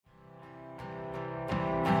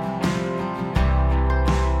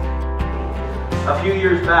A few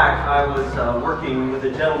years back, I was working with a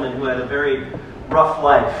gentleman who had a very rough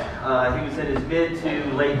life. He was in his mid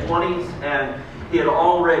to late 20s, and he had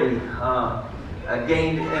already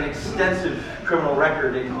gained an extensive criminal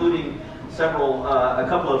record, including a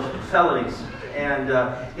couple of felonies. And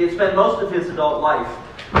he had spent most of his adult life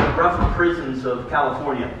in the rough prisons of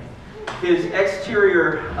California. His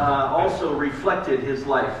exterior also reflected his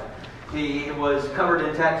life. He was covered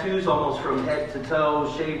in tattoos almost from head to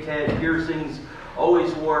toe, shaved head, piercings,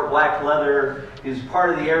 always wore black leather. He was part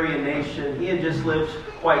of the Aryan nation. He had just lived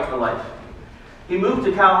quite a life. He moved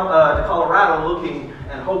to Colorado looking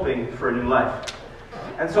and hoping for a new life.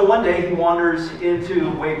 And so one day he wanders into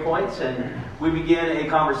Waypoints, and we begin a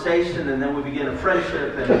conversation, and then we begin a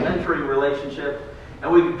friendship and a mentoring relationship,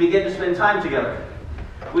 and we begin to spend time together.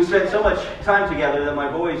 We spent so much time together that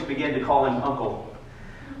my boys began to call him Uncle.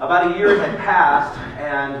 About a year had passed,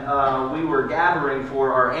 and we were gathering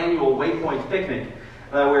for our annual Waypoints picnic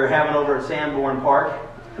that we were having over at Sanborn Park.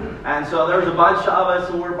 And so there was a bunch of us,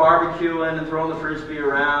 and we're barbecuing and throwing the frisbee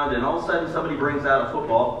around, and all of a sudden somebody brings out a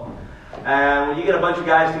football. And when you get a bunch of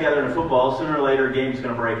guys together in a football, sooner or later a game's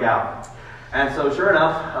going to break out. And so sure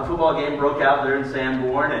enough, a football game broke out there in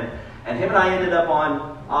Sanborn, and him and I ended up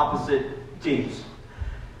on opposite teams.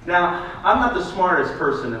 Now, I'm not the smartest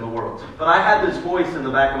person in the world, but I had this voice in the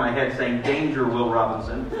back of my head saying, "Danger, Will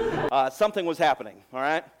Robinson." Something was happening, all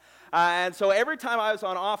right? And so every time I was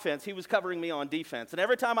on offense, he was covering me on defense. And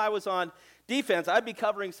every time I was on defense, I'd be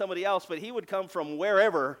covering somebody else, but he would come from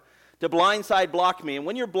wherever to blindside block me. And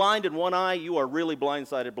when you're blind in one eye, you are really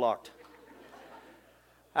blindsided blocked.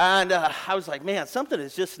 And I was like, man, something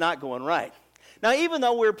is just not going right. Now, even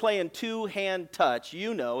though we're playing two-hand touch,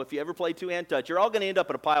 you know, if you ever play two-hand touch, you're all going to end up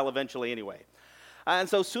in a pile eventually anyway. And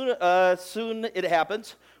so soon it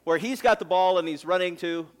happens where he's got the ball and he's running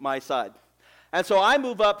to my side. And so I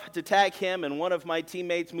move up to tag him, and one of my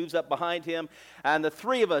teammates moves up behind him, and the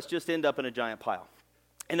three of us just end up in a giant pile.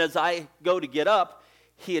 And as I go to get up,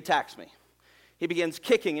 he attacks me. He begins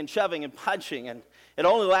kicking and shoving and punching, and it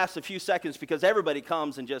only lasts a few seconds because everybody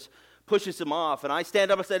comes and just pushes him off. And I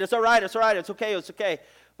stand up and said, it's all right, it's okay.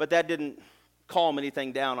 But that didn't calm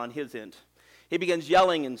anything down on his end. He begins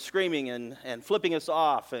yelling and screaming and flipping us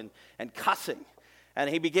off and cussing. And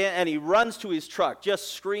he runs to his truck,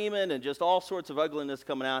 just screaming and just all sorts of ugliness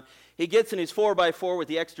coming out. He gets in his 4x4 with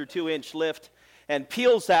the extra 2-inch lift and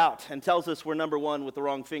peels out and tells us we're number one with the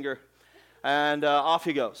wrong finger. And off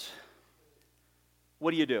he goes.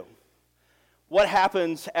 What do you do? What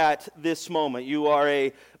happens at this moment? You are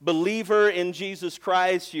a believer in Jesus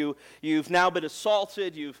Christ. You've now been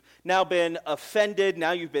assaulted. You've now been offended.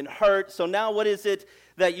 Now you've been hurt. So now what is it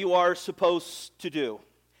that you are supposed to do?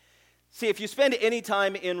 See, if you spend any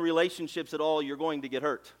time in relationships at all, you're going to get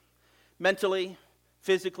hurt. Mentally,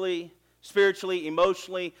 physically, spiritually,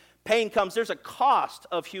 emotionally. Pain comes. There's a cost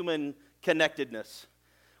of human connectedness.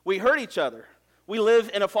 We hurt each other. We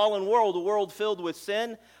live in a fallen world, a world filled with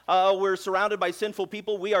sin. We're surrounded by sinful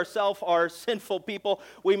people. We ourselves are sinful people.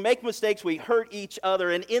 We make mistakes. We hurt each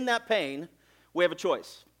other. And in that pain, we have a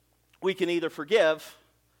choice. We can either forgive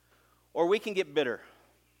or we can get bitter.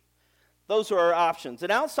 Those are our options.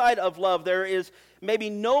 And outside of love, there is maybe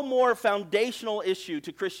no more foundational issue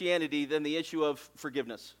to Christianity than the issue of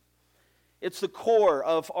forgiveness. It's the core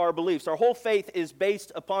of our beliefs. Our whole faith is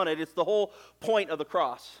based upon it. It's the whole point of the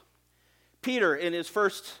cross. Peter, in his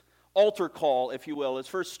first altar call, if you will, his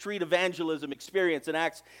first street evangelism experience in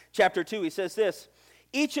Acts chapter 2, he says this,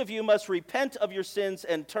 "Each of you must repent of your sins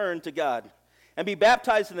and turn to God, and be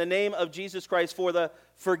baptized in the name of Jesus Christ for the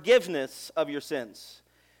forgiveness of your sins.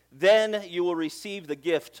 Then you will receive the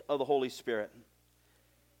gift of the Holy Spirit."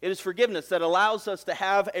 It is forgiveness that allows us to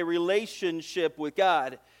have a relationship with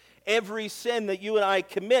God. Every sin that you and I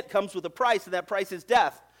commit comes with a price, and that price is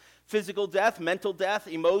death. Physical death, mental death,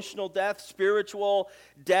 emotional death, spiritual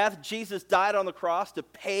death. Jesus died on the cross to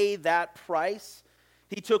pay that price.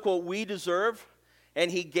 He took what we deserve,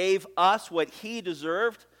 and he gave us what he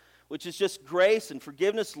deserved, which is just grace and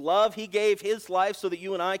forgiveness, love. He gave his life so that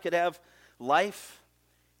you and I could have life.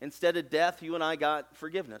 Instead of death, you and I got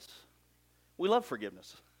forgiveness. We love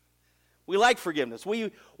forgiveness. We like forgiveness.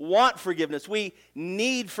 We want forgiveness. We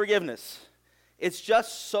need forgiveness. It's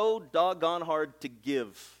just so doggone hard to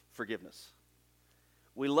give forgiveness.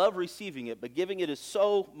 We love receiving it, but giving it is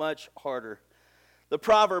so much harder. The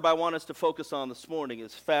proverb I want us to focus on this morning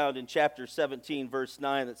is found in chapter 17, verse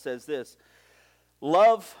 9, that says this,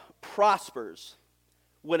 "Love prospers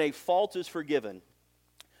when a fault is forgiven,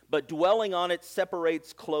 but dwelling on it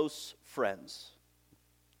separates close friends."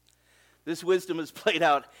 This wisdom is played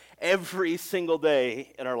out every single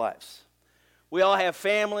day in our lives. We all have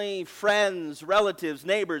family, friends, relatives,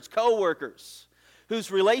 neighbors, coworkers whose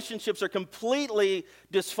relationships are completely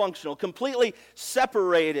dysfunctional, completely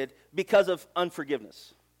separated because of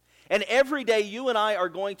unforgiveness. And every day you and I are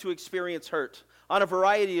going to experience hurt on a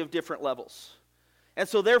variety of different levels. And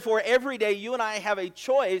so therefore, every day you and I have a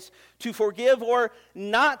choice to forgive or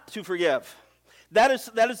not to forgive. That is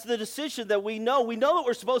the decision that we know. We know that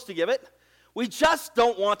we're supposed to give it. We just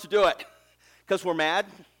don't want to do it because we're mad,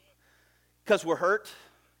 because we're hurt,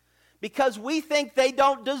 because we think they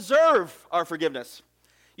don't deserve our forgiveness.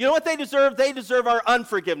 You know what they deserve? They deserve our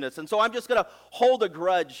unforgiveness. And so I'm just going to hold a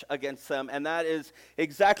grudge against them, and that is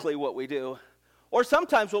exactly what we do. Or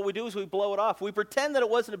sometimes what we do is we blow it off. We pretend that it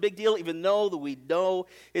wasn't a big deal, even though that we know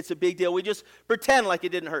it's a big deal. We just pretend like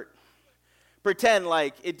it didn't hurt. Pretend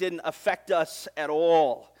like it didn't affect us at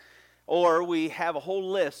all. Or we have a whole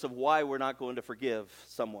list of why we're not going to forgive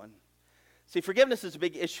someone. See, forgiveness is a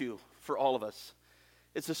big issue for all of us.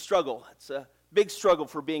 It's a struggle. It's a big struggle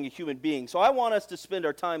for being a human being. So I want us to spend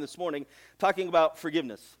our time this morning talking about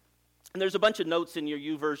forgiveness. And there's a bunch of notes in your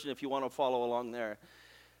YouVersion if you want to follow along there.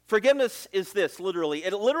 Forgiveness is this, literally.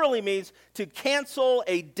 It literally means to cancel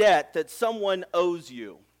a debt that someone owes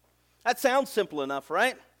you. That sounds simple enough,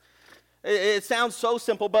 right? It sounds so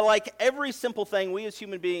simple, but like every simple thing, we as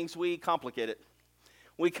human beings, we complicate it.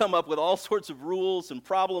 We come up with all sorts of rules and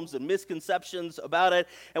problems and misconceptions about it,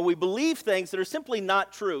 and we believe things that are simply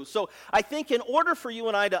not true. So I think in order for you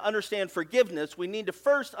and I to understand forgiveness, we need to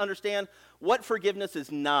first understand what forgiveness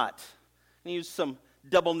is not. I'm going to use some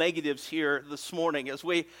double negatives here this morning as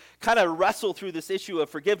we kind of wrestle through this issue of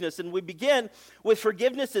forgiveness. And we begin with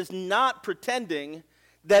forgiveness is not pretending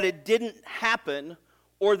that it didn't happen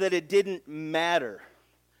or that it didn't matter.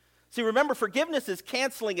 See, remember, forgiveness is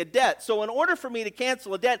canceling a debt. So in order for me to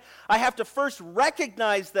cancel a debt, I have to first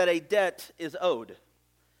recognize that a debt is owed.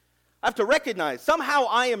 I have to recognize somehow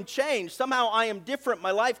I am changed. Somehow I am different.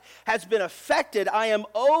 My life has been affected. I am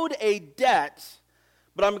owed a debt,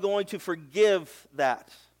 but I'm going to forgive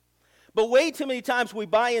that. But way too many times we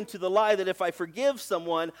buy into the lie that if I forgive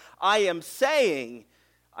someone, I am saying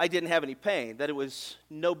I didn't have any pain, that it was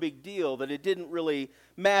no big deal, that it didn't really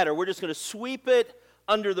matter. We're just going to sweep it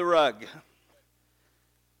under the rug.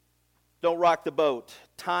 Don't rock the boat.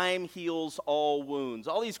 Time heals all wounds.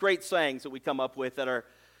 All these great sayings that we come up with that are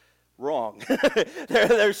wrong.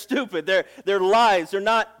 they're stupid. They're lies. They're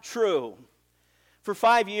not true. For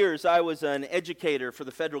 5 years, I was an educator for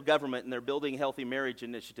the federal government in their Building Healthy Marriage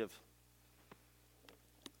initiative.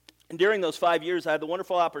 And during those 5 years, I had the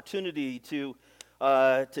wonderful opportunity to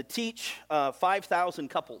teach 5,000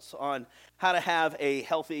 couples on how to have a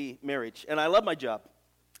healthy marriage. And I love my job.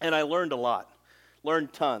 And I learned a lot,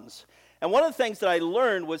 learned tons. And one of the things that I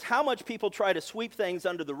learned was how much people try to sweep things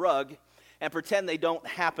under the rug and pretend they don't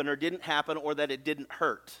happen or didn't happen or that it didn't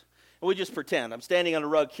hurt. And we just pretend. I'm standing on a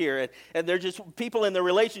rug here, and they're just people in their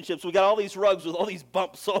relationships. We got all these rugs with all these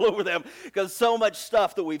bumps all over them because so much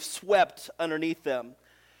stuff that we've swept underneath them.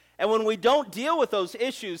 And when we don't deal with those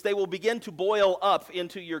issues, they will begin to boil up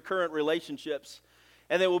into your current relationships.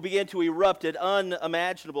 And they will begin to erupt at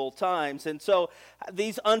unimaginable times. And so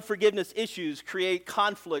these unforgiveness issues create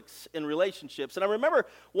conflicts in relationships. And I remember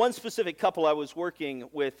one specific couple I was working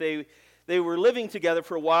with. They were living together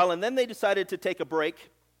for a while, and then they decided to take a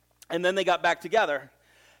break. And then they got back together.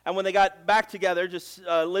 And when they got back together, just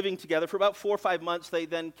living together for about 4 or 5 months, they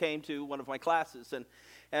then came to one of my classes. And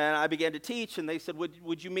I began to teach, and they said,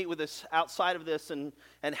 would you meet with us outside of this and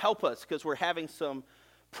help us? Because we're having some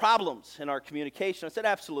problems in our communication. I said,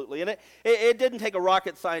 absolutely. And it didn't take a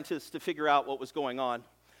rocket scientist to figure out what was going on.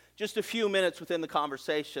 Just a few minutes within the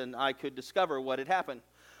conversation, I could discover what had happened.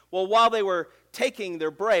 Well, while they were taking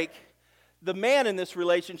their break, the man in this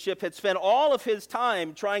relationship had spent all of his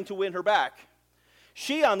time trying to win her back.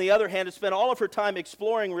 She, on the other hand, had spent all of her time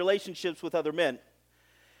exploring relationships with other men.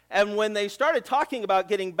 And when they started talking about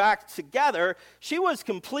getting back together, she was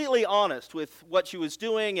completely honest with what she was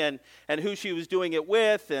doing and who she was doing it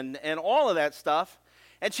with and all of that stuff.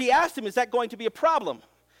 And she asked him, is that going to be a problem?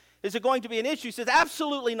 Is it going to be an issue? He says,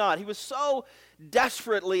 absolutely not. He was so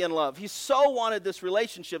desperately in love. He so wanted this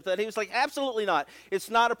relationship that he was like, absolutely not. It's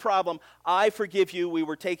not a problem. I forgive you. We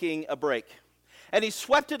were taking a break. And he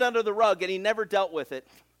swept it under the rug, and he never dealt with it.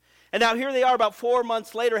 And now here they are about 4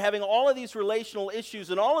 months later having all of these relational issues,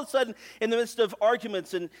 and all of a sudden, in the midst of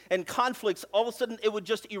arguments and conflicts, all of a sudden it would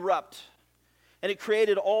just erupt. And it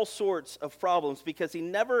created all sorts of problems because he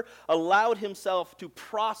never allowed himself to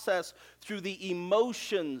process through the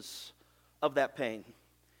emotions of that pain.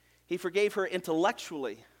 He forgave her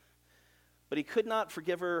intellectually, but he could not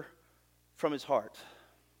forgive her from his heart.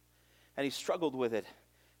 And he struggled with it.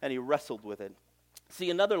 and he wrestled with it. See,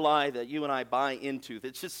 another lie that you and I buy into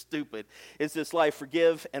that's just stupid is this lie,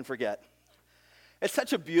 forgive and forget. It's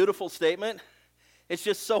such a beautiful statement. It's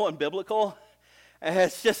just so unbiblical.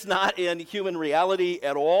 It's just not in human reality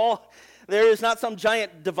at all. There is not some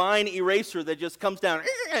giant divine eraser that just comes down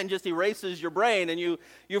and just erases your brain and you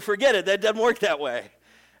forget it. That doesn't work that way.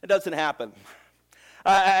 It doesn't happen.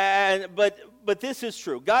 But this is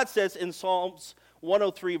true. God says in Psalms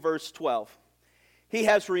 103, verse 12, He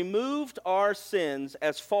has removed our sins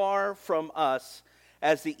as far from us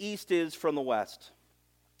as the east is from the west.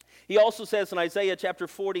 He also says in Isaiah chapter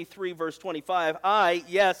 43, verse 25,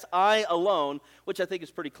 I alone, which I think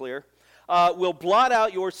is pretty clear, will blot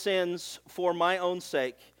out your sins for my own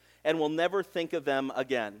sake and will never think of them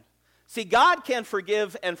again. See, God can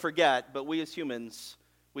forgive and forget, but we as humans,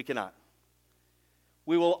 we cannot.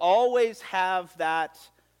 We will always have that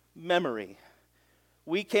memory.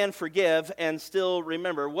 We can forgive and still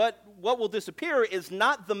remember. What will disappear is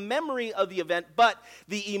not the memory of the event, but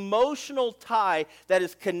the emotional tie that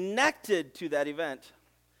is connected to that event.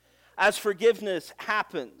 As forgiveness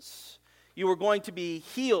happens, you are going to be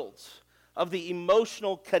healed of the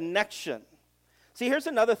emotional connection. See, here's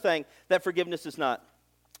another thing that forgiveness is not.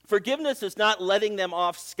 Forgiveness is not letting them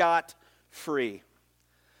off scot-free.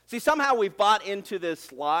 See, somehow we've bought into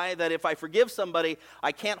this lie that if I forgive somebody,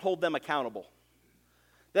 I can't hold them accountable.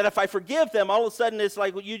 That if I forgive them, all of a sudden it's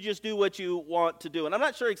like, well, you just do what you want to do. And I'm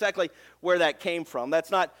not sure exactly where that came from. That's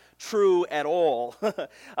not true at all.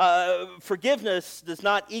 Forgiveness does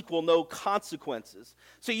not equal no consequences.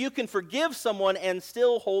 So you can forgive someone and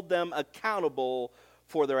still hold them accountable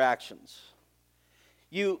for their actions.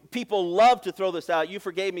 People love to throw this out. You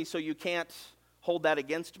forgave me, so you can't hold that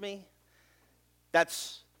against me.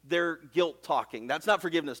 That's their guilt talking. That's not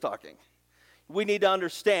forgiveness talking. We need to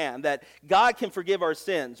understand that God can forgive our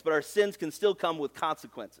sins, but our sins can still come with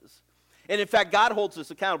consequences. And in fact, God holds us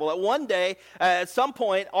accountable. At one day, at some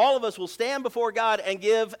point, all of us will stand before God and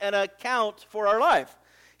give an account for our life.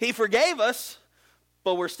 He forgave us,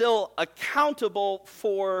 but we're still accountable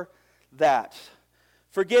for that.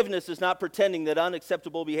 Forgiveness is not pretending that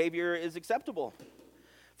unacceptable behavior is acceptable.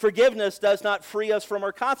 Forgiveness does not free us from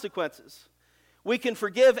our consequences. We can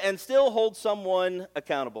forgive and still hold someone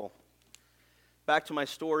accountable. Back to my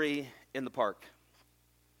story in the park.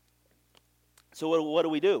 So what do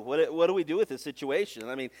we do? What do we do with this situation?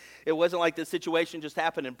 I mean, it wasn't like this situation just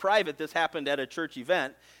happened in private. This happened at a church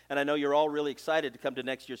event. And I know you're all really excited to come to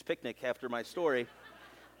next year's picnic after my story.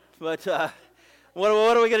 But what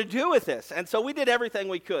are we going to do with this? And so we did everything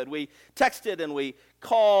we could. We texted and we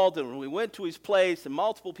called and we went to his place and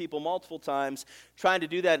multiple people, multiple times, trying to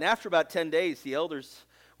do that. And after about 10 days, the elders,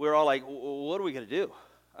 we were all like, what are we going to do?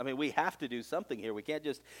 I mean, we have to do something here. We can't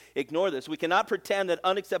just ignore this. We cannot pretend that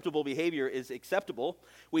unacceptable behavior is acceptable.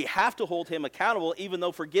 We have to hold him accountable even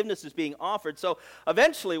though forgiveness is being offered. So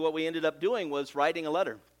eventually what we ended up doing was writing a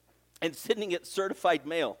letter and sending it certified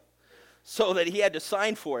mail so that he had to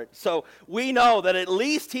sign for it. So we know that at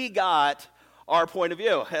least he got our point of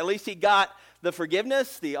view. At least he got the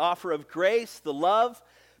forgiveness, the offer of grace, the love,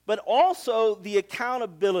 but also the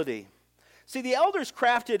accountability. See, the elders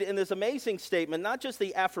crafted in this amazing statement not just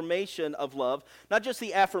the affirmation of love, not just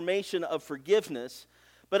the affirmation of forgiveness,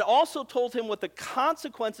 but also told him what the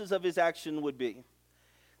consequences of his action would be.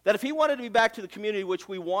 That if he wanted to be back to the community which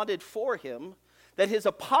we wanted for him, that his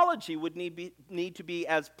apology would need to be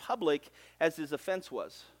as public as his offense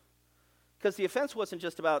was. Because the offense wasn't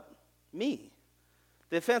just about me.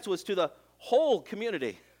 The offense was to the whole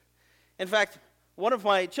community. In fact, one of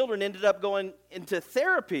my children ended up going into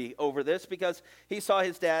therapy over this because he saw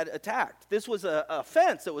his dad attacked. This was an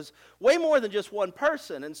offense. It was way more than just one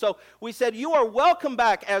person. And so we said, you are welcome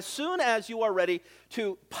back as soon as you are ready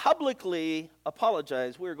to publicly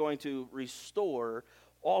apologize. We're going to restore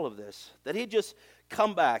all of this. That he'd just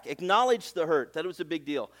come back, acknowledge the hurt, that it was a big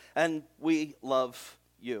deal. And we love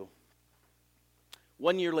you.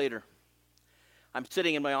 1 year later, I'm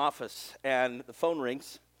sitting in my office and the phone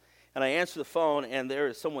rings. And I answer the phone, and there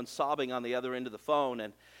is someone sobbing on the other end of the phone.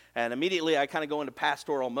 And immediately I kind of go into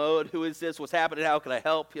pastoral mode. Who is this? What's happening? How can I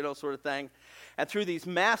help? Sort of thing. And through these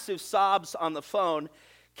massive sobs on the phone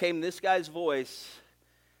came this guy's voice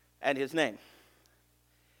and his name.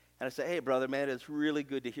 And I say, hey, brother, man, it's really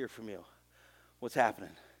good to hear from you. What's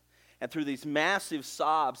happening? And through these massive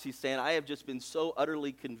sobs, he's saying, I have just been so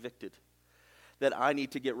utterly convicted that I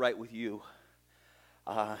need to get right with you,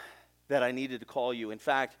 that I needed to call you. In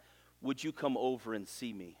fact, would you come over and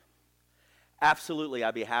see me? Absolutely,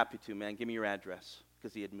 I'd be happy to, man. Give me your address,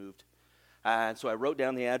 because he had moved. And so I wrote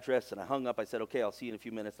down the address, and I hung up. I said, okay, I'll see you in a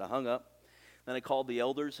few minutes. And I hung up. Then I called the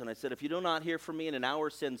elders, and I said, if you do not hear from me in an hour,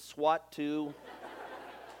 send SWAT to...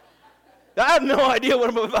 I have no idea what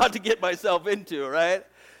I'm about to get myself into, right?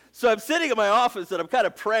 So I'm sitting in my office, and I'm kind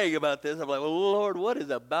of praying about this. I'm like, well, Lord, what is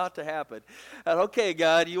about to happen? And, okay,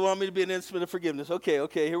 God, you want me to be an instrument of forgiveness. Okay,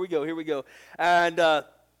 here we go. And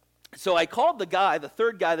so I called the guy, the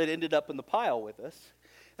third guy that ended up in the pile with us.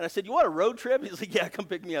 And I said, you want a road trip? He's like, yeah, come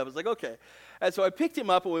pick me up. I was like, okay. And so I picked him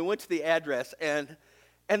up, and we went to the address. And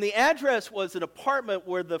the address was an apartment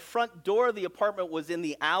where the front door of the apartment was in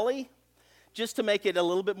the alley, just to make it a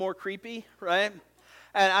little bit more creepy, right?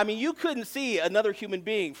 And, I mean, you couldn't see another human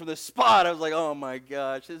being from the spot. I was like, oh, my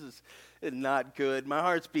gosh, this is not good. My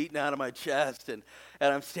heart's beating out of my chest. And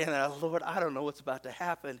I'm standing there, Lord, I don't know what's about to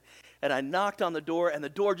happen. And I knocked on the door, and the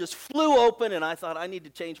door just flew open, and I thought, I need to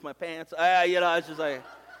change my pants. I was just like,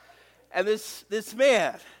 and this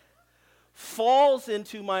man falls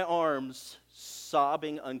into my arms,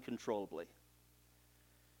 sobbing uncontrollably.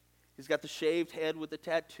 He's got the shaved head with the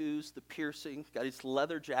tattoos, the piercing, got his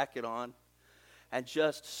leather jacket on, and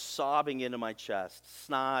just sobbing into my chest.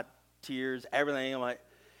 Snot, tears, everything. I'm like,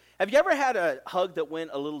 have you ever had a hug that went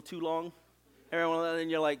a little too long? And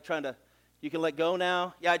you're like you can let go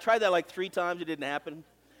now? Yeah, I tried that like 3 times. It didn't happen.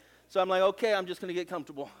 So I'm like, okay, I'm just going to get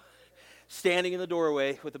comfortable. Standing in the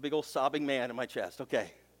doorway with a big old sobbing man in my chest.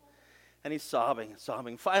 Okay. And he's sobbing.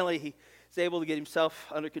 Finally, he's able to get himself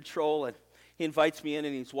under control, and he invites me in,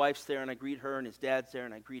 and his wife's there, and I greet her, and his dad's there,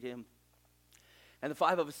 and I greet him. And the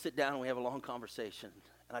 5 of us sit down, and we have a long conversation.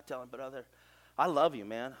 And I tell him, brother, I love you,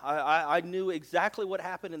 man. I knew exactly what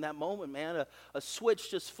happened in that moment, man. A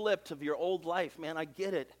switch just flipped of your old life, man. I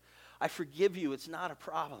get it. I forgive you. It's not a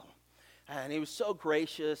problem. And he was so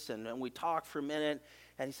gracious, and we talked for a minute,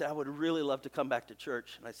 and he said, I would really love to come back to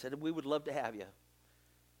church. And I said, we would love to have you.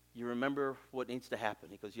 You remember what needs to happen?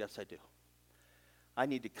 He goes, yes, I do. I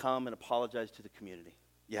need to come and apologize to the community.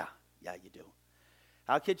 Yeah, you do.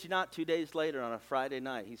 I'll kid you not, 2 days later on a Friday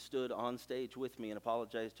night, he stood on stage with me and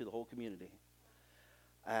apologized to the whole community.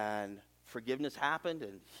 And forgiveness happened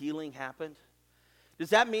and healing happened. Does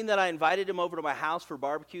that mean that I invited him over to my house for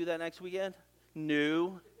barbecue that next weekend?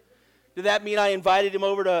 No. Did that mean I invited him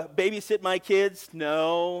over to babysit my kids?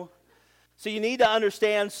 No. So you need to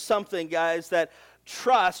understand something, guys, that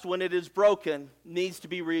trust, when it is broken, needs to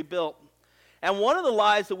be rebuilt. And one of the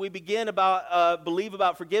lies that we believe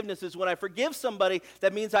about forgiveness is when I forgive somebody,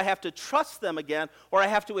 that means I have to trust them again, or I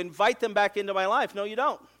have to invite them back into my life. No, you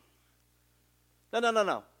don't.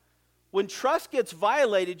 No. When trust gets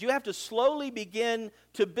violated, you have to slowly begin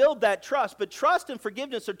to build that trust. But trust and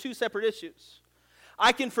forgiveness are 2 separate issues.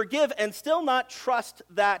 I can forgive and still not trust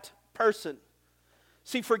that person.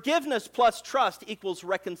 See, forgiveness plus trust equals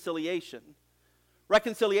reconciliation.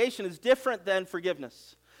 Reconciliation is different than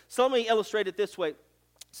forgiveness. So let me illustrate it this way.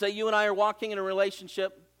 Say you and I are walking in a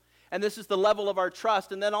relationship, and this is the level of our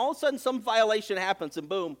trust, and then all of a sudden some violation happens, and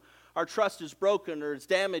boom, our trust is broken, or it's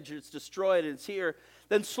damaged, or it's destroyed, and it's here.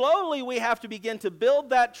 Then slowly we have to begin to build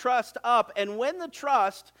that trust up, and when the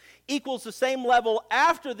trust equals the same level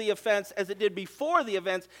after the offense as it did before the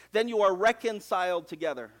offense, then you are reconciled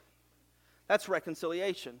together. That's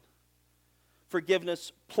reconciliation.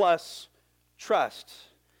 Forgiveness plus trust.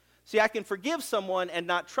 See, I can forgive someone and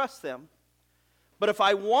not trust them. But if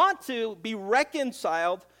I want to be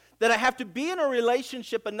reconciled, then I have to be in a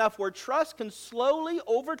relationship enough where trust can slowly,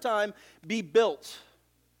 over time, be built.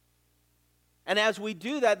 And as we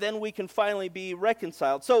do that, then we can finally be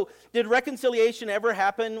reconciled. So, did reconciliation ever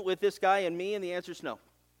happen with this guy and me? And the answer is no.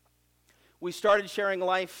 We started sharing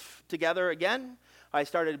life together again. I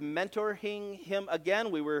started mentoring him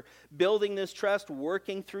again. We were building this trust,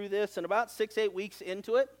 working through this, and about 6-8 weeks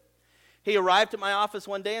into it, he arrived at my office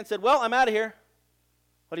one day and said, well, I'm out of here.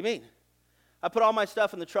 What do you mean? I put all my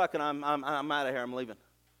stuff in the truck and I'm out of here. I'm leaving.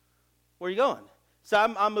 Where are you going? So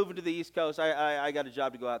I'm moving to the East Coast. I got a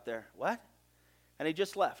job to go out there. What? And he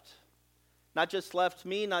just left. Not just left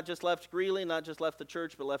me, not just left Greeley, not just left the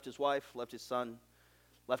church, but left his wife, left his son,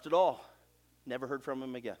 left it all. Never heard from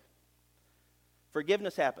him again.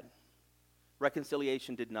 Forgiveness happened.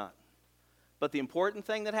 Reconciliation did not. But the important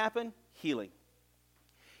thing that happened, healing.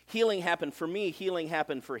 Healing happened for me, healing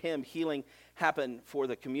happened for him, healing happened for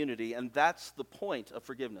the community, and that's the point of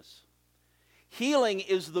forgiveness. Healing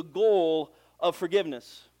is the goal of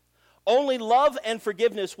forgiveness. Only love and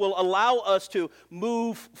forgiveness will allow us to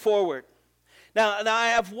move forward. Now I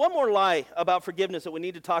have one more lie about forgiveness that we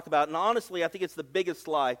need to talk about, and honestly, I think it's the biggest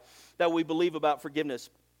lie that we believe about forgiveness.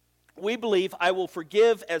 We believe I will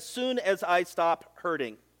forgive as soon as I stop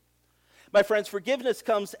hurting. My friends, forgiveness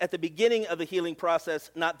comes at the beginning of the healing process,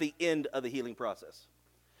 not the end of the healing process.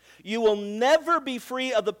 You will never be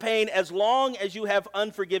free of the pain as long as you have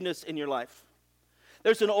unforgiveness in your life.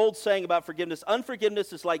 There's an old saying about forgiveness.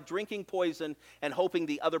 Unforgiveness is like drinking poison and hoping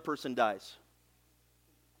the other person dies.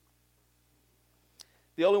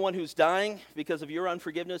 The only one who's dying because of your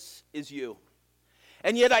unforgiveness is you.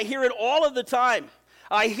 And yet I hear it all of the time.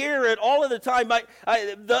 I hear it all of the time.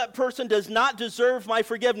 That person does not deserve my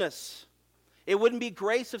forgiveness. It wouldn't be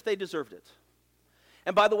grace if they deserved it.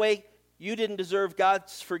 And by the way, you didn't deserve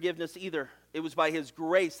God's forgiveness either. It was by his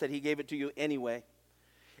grace that he gave it to you anyway.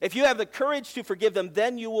 If you have the courage to forgive them,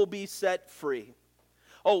 then you will be set free.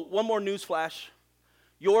 Oh, one more news flash.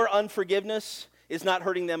 Your unforgiveness is not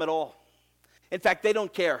hurting them at all. In fact, they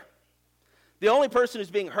don't care. The only person who's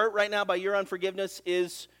being hurt right now by your unforgiveness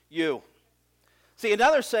is you. See,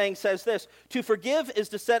 another saying says this: to forgive is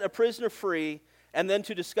to set a prisoner free, and then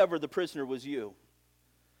to discover the prisoner was you.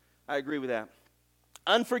 I agree with that.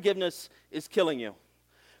 Unforgiveness is killing you.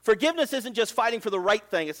 Forgiveness isn't just fighting for the right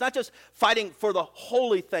thing. It's not just fighting for the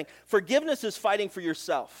holy thing. Forgiveness is fighting for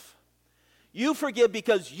yourself. You forgive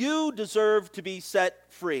because you deserve to be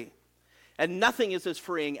set free. And nothing is as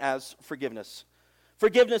freeing as forgiveness.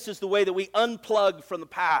 Forgiveness is the way that we unplug from the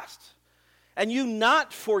past. And you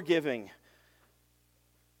not forgiving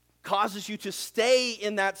causes you to stay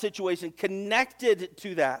in that situation, connected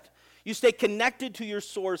to that. You stay connected to your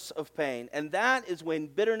source of pain. And that is when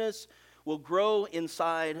bitterness will grow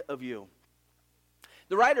inside of you.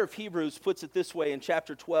 The writer of Hebrews puts it this way in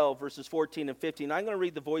chapter 12, verses 14 and 15. I'm going to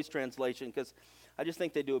read the Voice translation because I just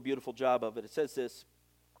think they do a beautiful job of it. It says this: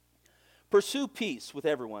 pursue peace with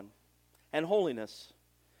everyone and holiness,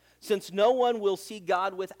 since no one will see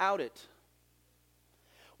God without it.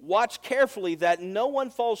 Watch carefully that no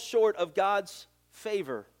one falls short of God's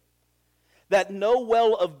favor, that no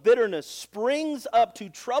well of bitterness springs up to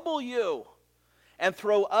trouble you and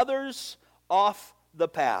throw others off the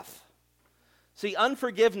path. See,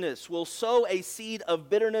 unforgiveness will sow a seed of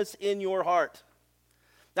bitterness in your heart.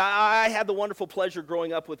 Now, I had the wonderful pleasure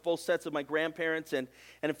growing up with both sets of my grandparents, and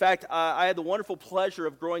in fact, I had the wonderful pleasure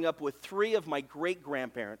of growing up with 3 of my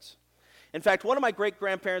great-grandparents. In fact, one of my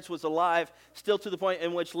great-grandparents was alive, still to the point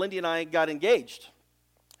in which Lindy and I got engaged.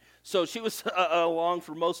 So she was along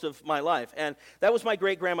for most of my life, and that was my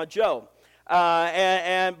great-grandma Jo.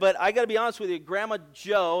 But I got to be honest with you, Grandma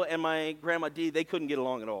Jo and my Grandma Dee, they couldn't get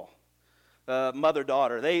along at all.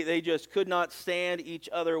 Mother-daughter. They just could not stand each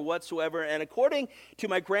other whatsoever. And according to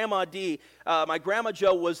my Grandma Dee, my Grandma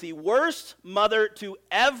Jo was the worst mother to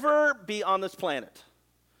ever be on this planet.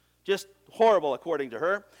 Just horrible, according to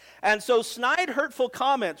her. And so snide, hurtful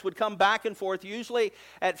comments would come back and forth, usually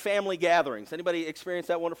at family gatherings. Anybody experience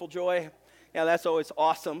that wonderful joy? Yeah, that's always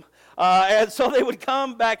awesome. And so they would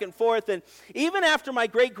come back and forth. And even after my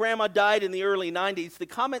great-grandma died in the early 90s, the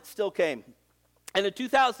comments still came. And in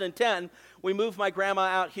 2010, we moved my grandma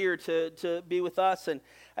out here to be with us,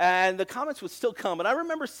 and the comments would still come. And I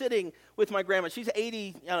remember sitting with my grandma. She's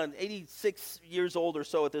 86 years old or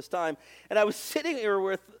so at this time. And I was sitting here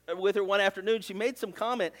with her one afternoon. She made some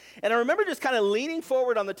comment. And I remember just kind of leaning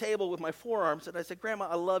forward on the table with my forearms. And I said, "Grandma,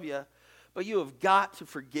 I love you, but you have got to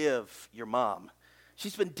forgive your mom.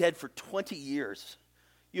 She's been dead for 20 years.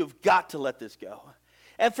 You have got to let this go."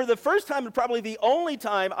 And for the first time, and probably the only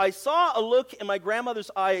time, I saw a look in my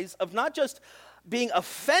grandmother's eyes of not just being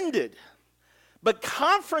offended, but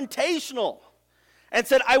confrontational, and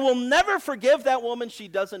said, "I will never forgive that woman. She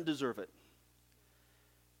doesn't deserve it."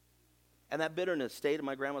 And that bitterness stayed in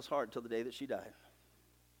my grandma's heart until the day that she died.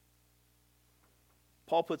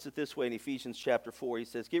 Paul puts it this way in Ephesians chapter 4. He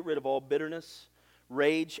says, "Get rid of all bitterness,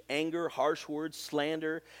 rage, anger, harsh words,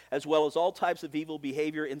 slander, as well as all types of evil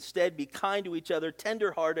behavior. Instead, be kind to each other,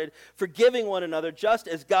 tender-hearted, forgiving one another, just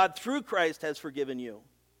as God through Christ has forgiven you."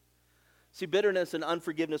 See, bitterness and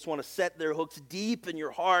unforgiveness want to set their hooks deep in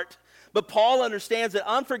your heart. But Paul understands that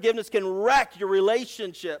unforgiveness can wreck your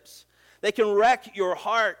relationships. They can wreck your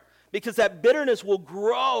heart because that bitterness will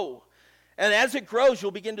grow. And as it grows,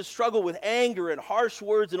 you'll begin to struggle with anger and harsh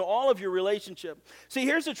words in all of your relationship. See,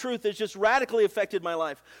 here's the truth that's just radically affected my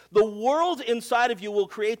life. The world inside of you will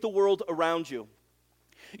create the world around you.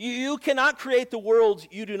 You cannot create the world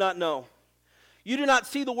you do not know. You do not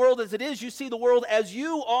see the world as it is. You see the world as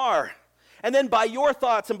you are. And then by your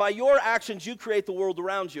thoughts and by your actions, you create the world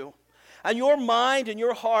around you. And your mind and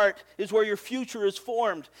your heart is where your future is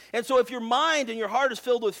formed. And so if your mind and your heart is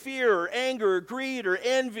filled with fear or anger or greed or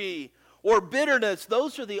envy or bitterness,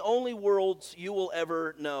 those are the only worlds you will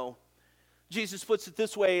ever know. Jesus puts it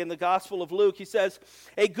this way in the Gospel of Luke. He says,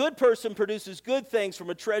 "A good person produces good things from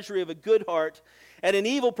a treasury of a good heart, and an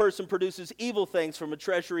evil person produces evil things from a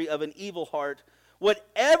treasury of an evil heart.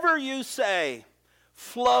 Whatever you say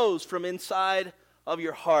flows from inside of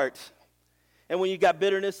your heart. And when you got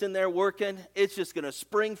bitterness in there working, it's just going to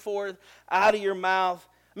spring forth out of your mouth.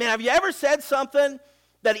 Man, have you ever said something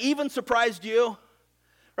that even surprised you?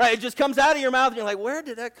 Right, it just comes out of your mouth and you're like, where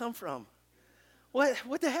did that come from?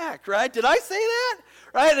 What the heck, right? Did I say that?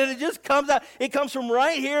 Right, and it just comes out. It comes from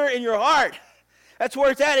right here in your heart. That's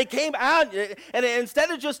where it's at. It came out, and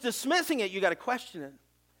instead of just dismissing it, you got to question it.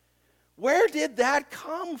 Where did that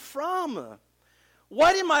come from?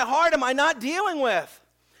 What in my heart am I not dealing with?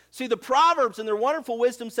 See, the Proverbs in their wonderful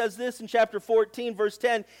wisdom says this in chapter 14, verse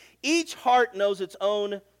 10, each heart knows its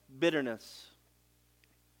own bitterness.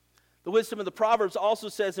 The wisdom of the Proverbs also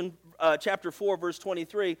says in chapter 4, verse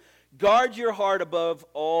 23, guard your heart above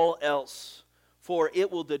all else, for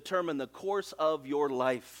it will determine the course of your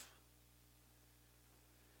life.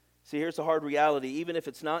 See, here's the hard reality. Even if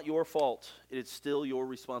it's not your fault, it is still your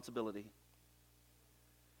responsibility.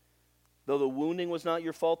 Though the wounding was not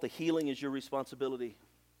your fault, the healing is your responsibility.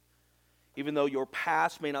 Even though your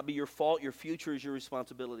past may not be your fault, your future is your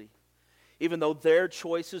responsibility. Even though their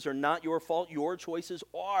choices are not your fault, your choices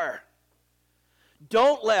are.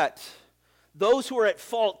 Don't let those who are at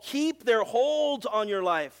fault keep their hold on your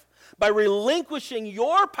life by relinquishing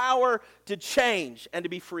your power to change and to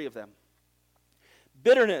be free of them.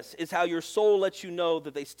 Bitterness is how your soul lets you know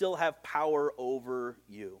that they still have power over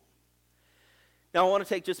you. Now, I want to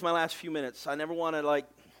take just my last few minutes. I never want to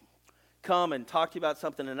come and talk to you about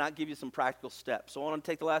something and not give you some practical steps. So I want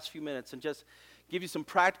to take the last few minutes and just give you some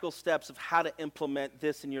practical steps of how to implement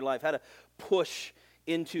this in your life, how to push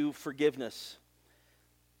into forgiveness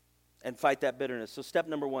and fight that bitterness. So step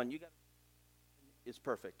number one, is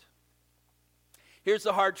perfect. Here's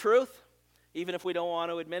the hard truth, even if we don't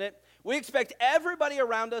want to admit it. We expect everybody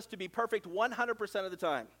around us to be perfect 100% of the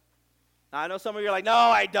time. Now, I know some of you are like, no,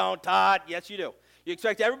 I don't, Todd. Yes, you do. You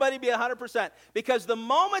expect everybody to be 100%. Because the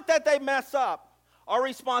moment that they mess up, our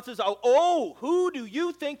response is, oh, who do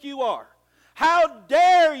you think you are? How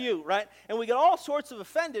dare you, right? And we get all sorts of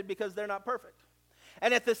offended because they're not perfect.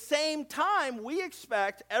 And at the same time, we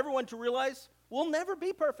expect everyone to realize we'll never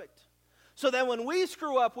be perfect. So then when we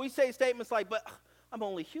screw up, we say statements like, but I'm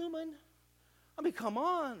only human. I mean, come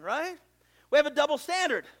on, right? We have a double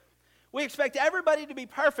standard. We expect everybody to be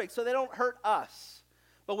perfect so they don't hurt us.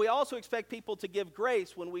 But we also expect people to give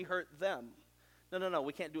grace when we hurt them. No,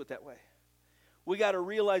 we can't do it that way. We got to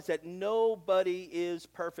realize that nobody is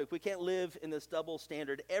perfect. We can't live in this double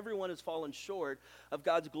standard. Everyone has fallen short of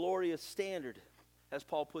God's glorious standard, as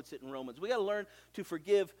Paul puts it in Romans. We got to learn to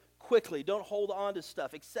forgive quickly. Don't hold on to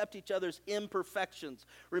stuff. Accept each other's imperfections.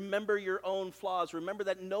 Remember your own flaws. Remember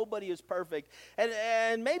that nobody is perfect.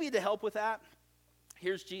 And maybe to help with that,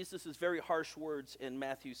 here's Jesus' very harsh words in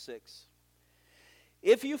Matthew 6.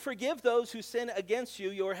 If you forgive those who sin against you,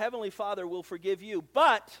 your heavenly Father will forgive you.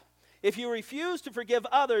 But if you refuse to forgive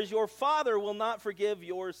others, your Father will not forgive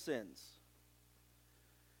your sins.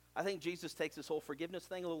 I think Jesus takes this whole forgiveness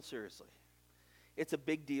thing a little seriously. It's a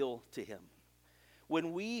big deal to him.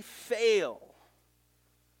 When we fail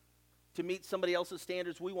to meet somebody else's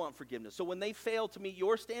standards, we want forgiveness. So when they fail to meet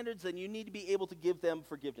your standards, then you need to be able to give them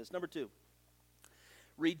forgiveness. Number 2,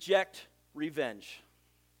 reject revenge.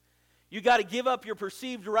 You got to give up your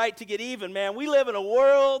perceived right to get even, man. We live in a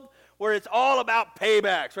world where it's all about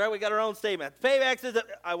paybacks, right? We got our own statement. Paybacks is,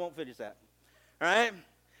 I won't finish that, all right?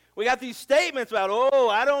 We got these statements about,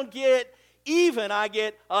 I don't get even, I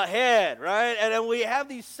get ahead, right? And then we have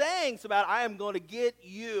these sayings about, I am going to get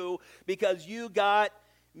you because you got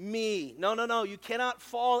me. No, you cannot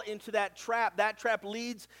fall into that trap. That trap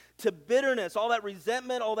leads to bitterness, all that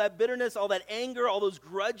resentment, all that bitterness, all that anger, all those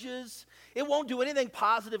grudges. It won't do anything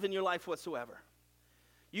positive in your life whatsoever.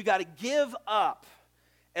 You got to give up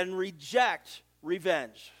and reject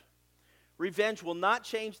revenge. Revenge will not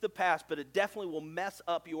change the past, but it definitely will mess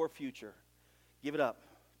up your future. Give it up.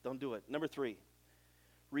 Don't do it. Number 3,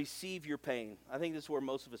 receive your pain. I think this is where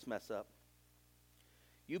most of us mess up.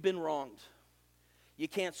 You've been wronged. You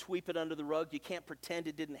can't sweep it under the rug. You can't pretend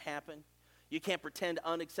it didn't happen. You can't pretend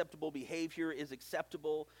unacceptable behavior is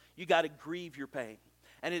acceptable. You got to grieve your pain.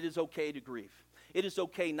 And it is okay to grieve. It is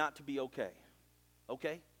okay not to be okay.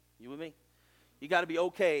 Okay? You with me? You got to be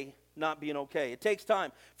okay not being okay. It takes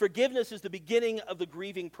time. Forgiveness is the beginning of the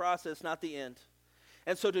grieving process, not the end.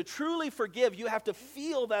 And so to truly forgive, you have to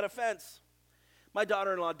feel that offense. My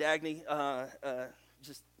daughter-in-law, Dagny,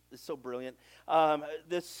 just is so brilliant.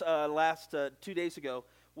 This last 2 days ago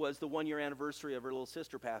was the 1-year anniversary of her little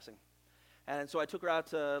sister passing. And so I took her out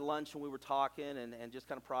to lunch, and we were talking and just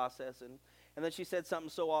kind of processing. And then she said something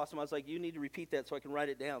so awesome. I was like, you need to repeat that so I can write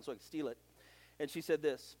it down, so I can steal it. And she said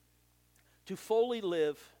this: to fully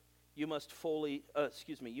live you must fully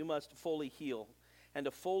heal. And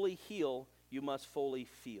to fully heal, you must fully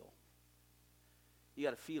feel. You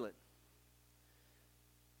got to feel it.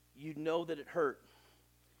 You know that it hurt.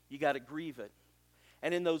 You got to grieve it.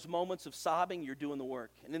 And in those moments of sobbing, you're doing the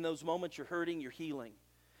work. And in those moments you're hurting, you're healing.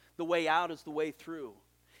 The way out is the way through.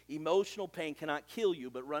 Emotional pain cannot kill you,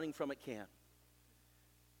 but running from it can.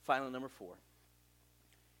 Finally, number 4.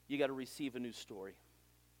 You got to receive a new story.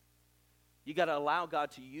 You got to allow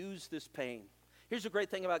God to use this pain. Here's the great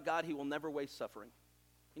thing about God. He will never waste suffering.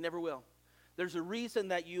 He never will. There's a reason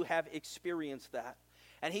that you have experienced that.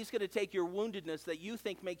 And he's going to take your woundedness that you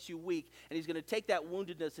think makes you weak, and he's going to take that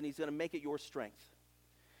woundedness and he's going to make it your strength.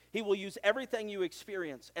 He will use everything you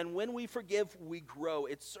experience. And when we forgive, we grow.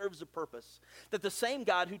 It serves a purpose. That the same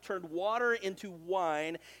God who turned water into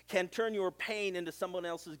wine can turn your pain into someone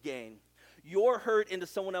else's gain. Your hurt into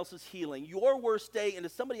someone else's healing. Your worst day into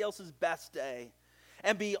somebody else's best day.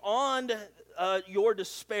 And beyond your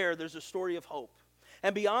despair, there's a story of hope.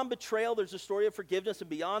 And beyond betrayal, there's a story of forgiveness. And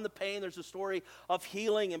beyond the pain, there's a story of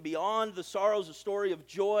healing. And beyond the sorrows, a story of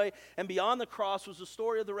joy. And beyond the cross was a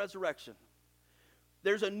story of the resurrection.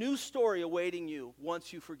 There's a new story awaiting you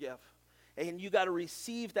once you forgive. And you got to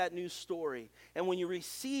receive that new story. And when you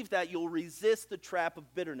receive that, you'll resist the trap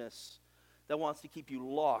of bitterness that wants to keep you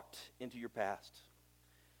locked into your past.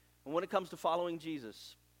 And when it comes to following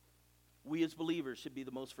Jesus, we as believers should be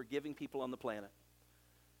the most forgiving people on the planet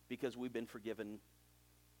because we've been forgiven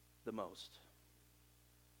the most.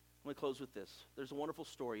 I'm going to close with this. There's a wonderful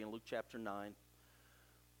story in Luke chapter 9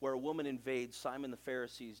 where a woman invades Simon the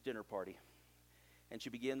Pharisee's dinner party. And she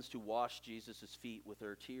begins to wash Jesus' feet with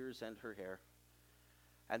her tears and her hair.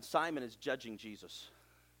 And Simon is judging Jesus.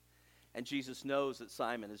 And Jesus knows that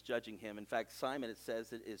Simon is judging him. In fact, Simon, it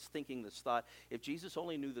says, is thinking this thought, if Jesus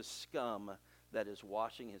only knew the scum that is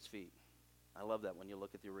washing his feet. I love that when you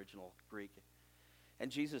look at the original Greek. And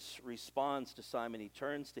Jesus responds to Simon. He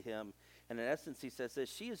turns to him. And in essence, he says this,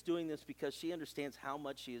 she is doing this because she understands how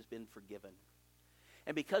much she has been forgiven.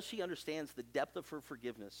 And because she understands the depth of her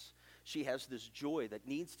forgiveness, she has this joy that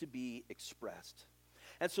needs to be expressed.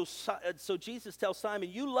 And so Jesus tells Simon,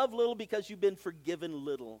 you love little because you've been forgiven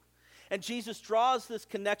little. And Jesus draws this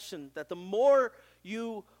connection that the more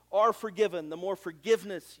you are forgiven, the more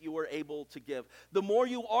forgiveness you are able to give. The more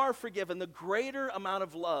you are forgiven, the greater amount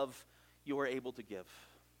of love you are able to give.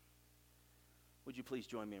 Would you please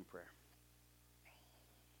join me in prayer?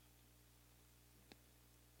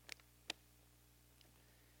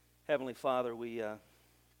 Heavenly Father, we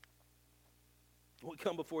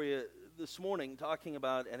come before you this morning talking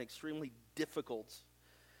about an extremely difficult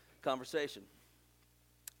conversation.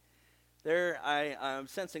 I'm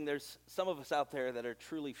sensing there's some of us out there that are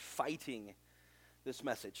truly fighting this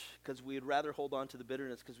message because we'd rather hold on to the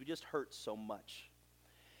bitterness because we just hurt so much.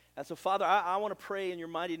 And so, Father, I want to pray in your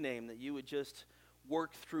mighty name that you would just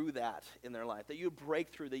work through that in their life, that you would break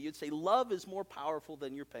through, that you'd say love is more powerful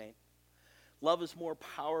than your pain. Love is more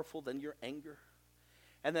powerful than your anger.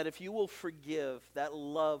 And that if you will forgive, that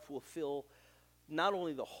love will fill not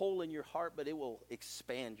only the hole in your heart, but it will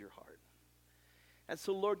expand your heart. And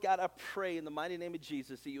so, Lord God, I pray in the mighty name of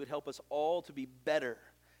Jesus that you would help us all to be better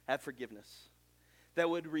at forgiveness. That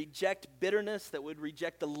would reject bitterness, that would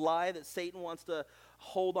reject the lie that Satan wants to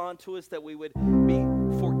hold on to us, that we would be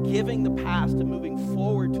forgiving the past and moving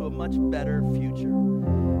forward to a much better future.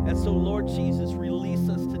 And so, Lord Jesus, release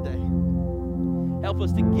us today. Help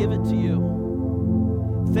us to give it to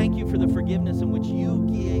you. Thank you for the forgiveness in which you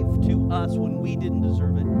gave to us when we didn't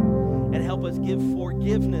deserve it. And help us give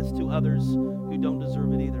forgiveness to others who don't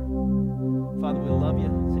deserve it either. Father, we love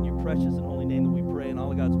you. It's in your precious and holy name that we pray. And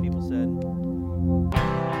all of God's people said...